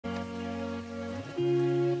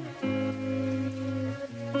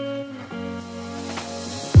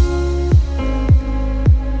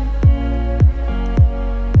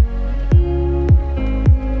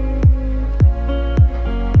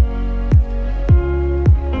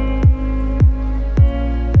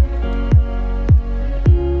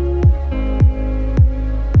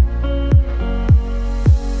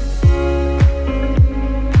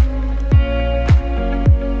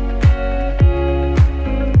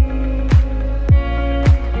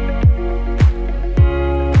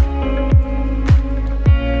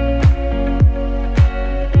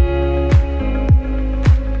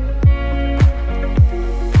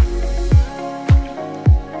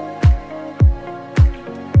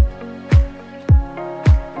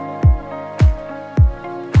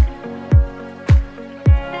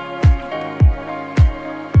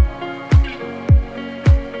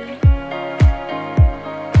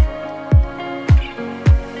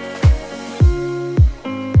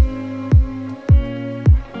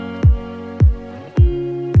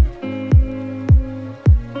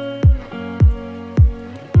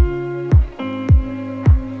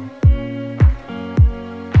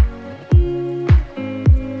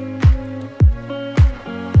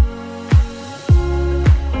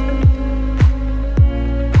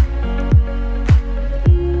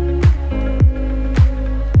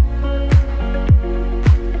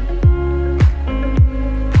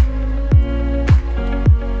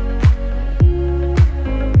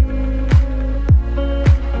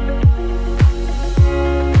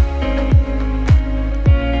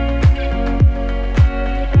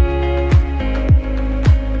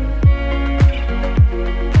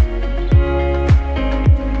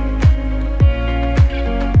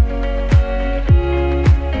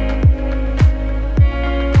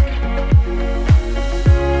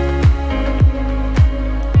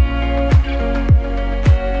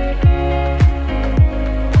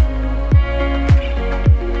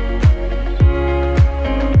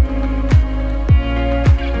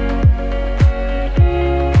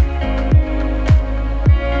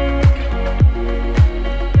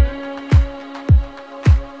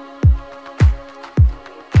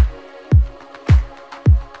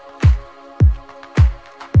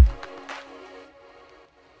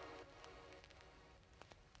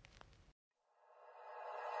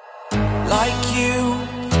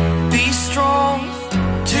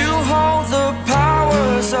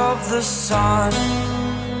the sun.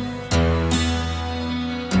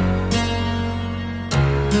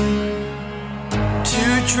 To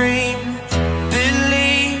dream,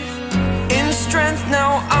 believe in strength.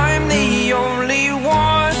 Now I'm the only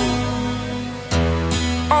one,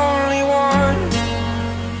 only one.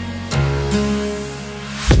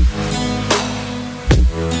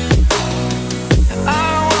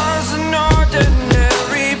 I was an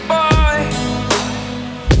ordinary boy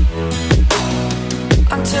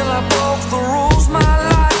until I broke the rules, my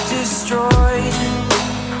life destroyed,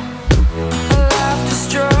 a life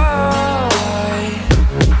destroyed.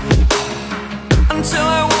 Until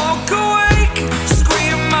I walk awake,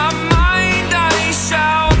 scream my mind, I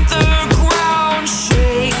shout, the ground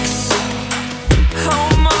shakes. How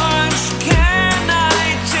much can I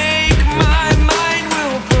take? My mind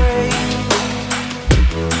will break.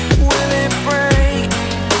 Will it break?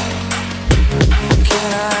 What can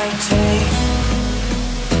I take?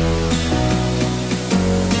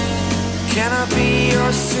 Can I be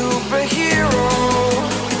your superhero?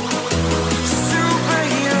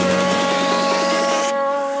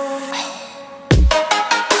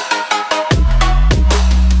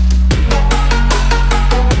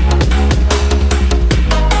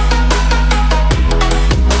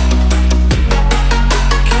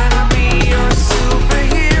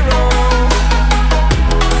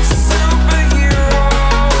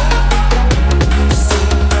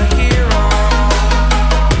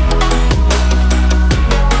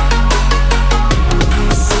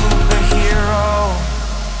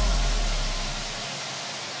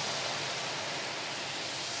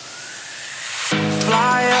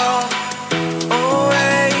 Fly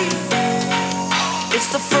away.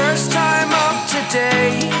 It's the first time of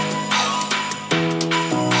today.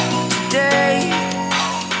 Today.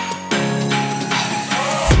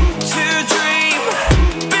 To dream,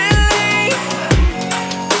 believe.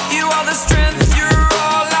 You are the strength, you're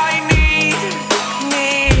all I need.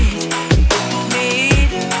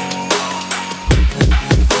 Need.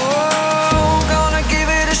 Oh, gonna give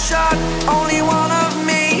it a shot. Only one of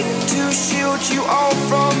me to shield you all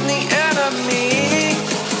from the enemy.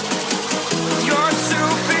 You're a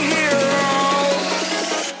superhero.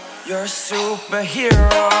 You're a superhero.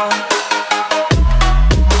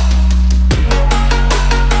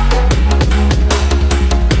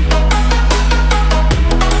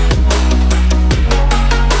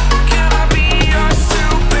 Can I be your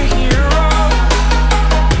superhero?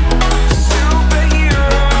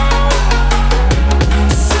 Superhero.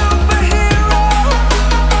 Superhero.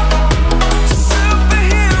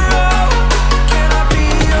 Superhero. Can I be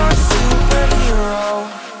your superhero?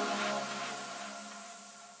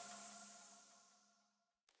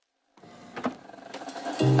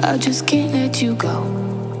 I just can't let you go.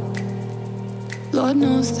 Lord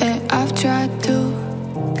knows that I've tried to.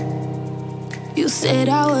 You said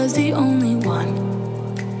I was the only one.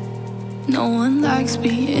 No one likes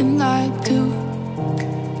being lied to.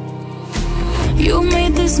 You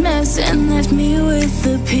made this mess and left me with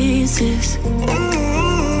the pieces.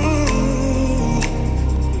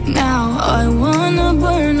 Now I wanna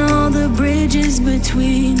burn all the bridges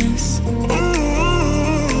between us.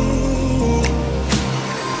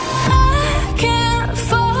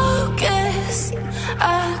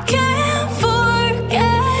 I can't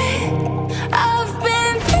forget. I've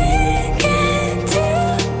been thinking too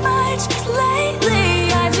much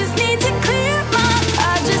lately. I just need to clear my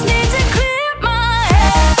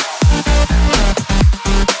head.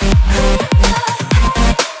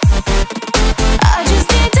 I just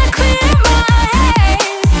need to clear my head.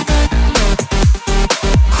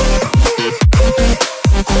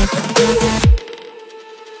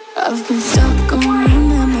 I've been stuck on your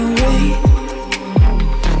memory,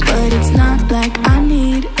 but it's not like I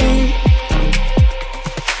need it.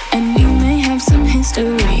 And we may have some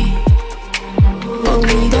history, but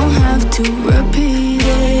we don't have to repeat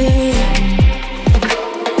it.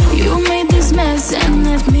 You made this mess and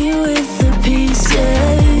left me with